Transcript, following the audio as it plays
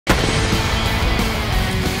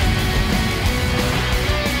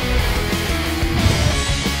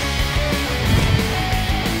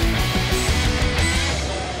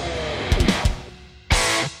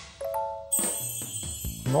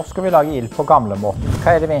skal vi lage ild på gamlemåten.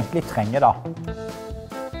 Hva er det vi egentlig trenger da?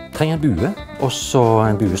 Trenger en bue, og så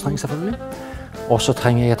en buestreng selvfølgelig. Og så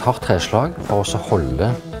trenger jeg et hardt treslag for å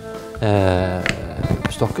holde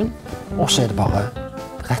stokken. Og så er det bare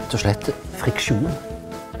rett og slett friksjon.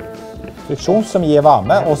 Friksjon som gir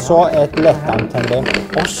varme, og så et lettantenning.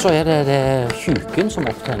 Og så er det kjuken som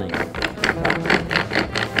opptenning.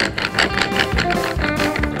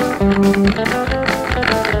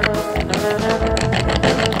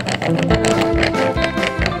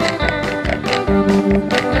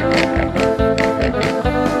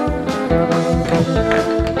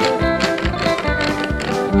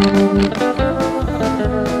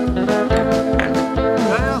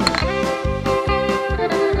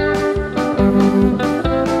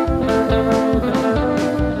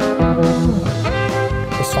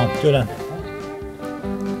 Forsvant jo den.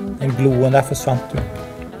 Den gloen der forsvant jo.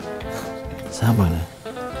 Se her, Magne.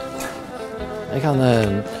 Jeg kan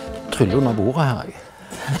trylle under bordet her.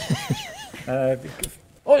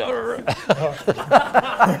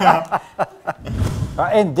 Ja,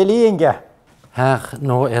 endelig, Inge. Her,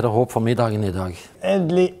 nå er det håp for middagen i dag.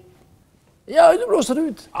 Endelig. Ja, nå blåser det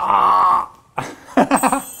ut.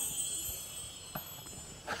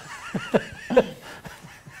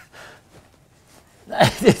 Nei,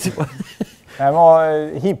 det tror jeg. Jeg må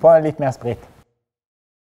hive på litt mer sprit.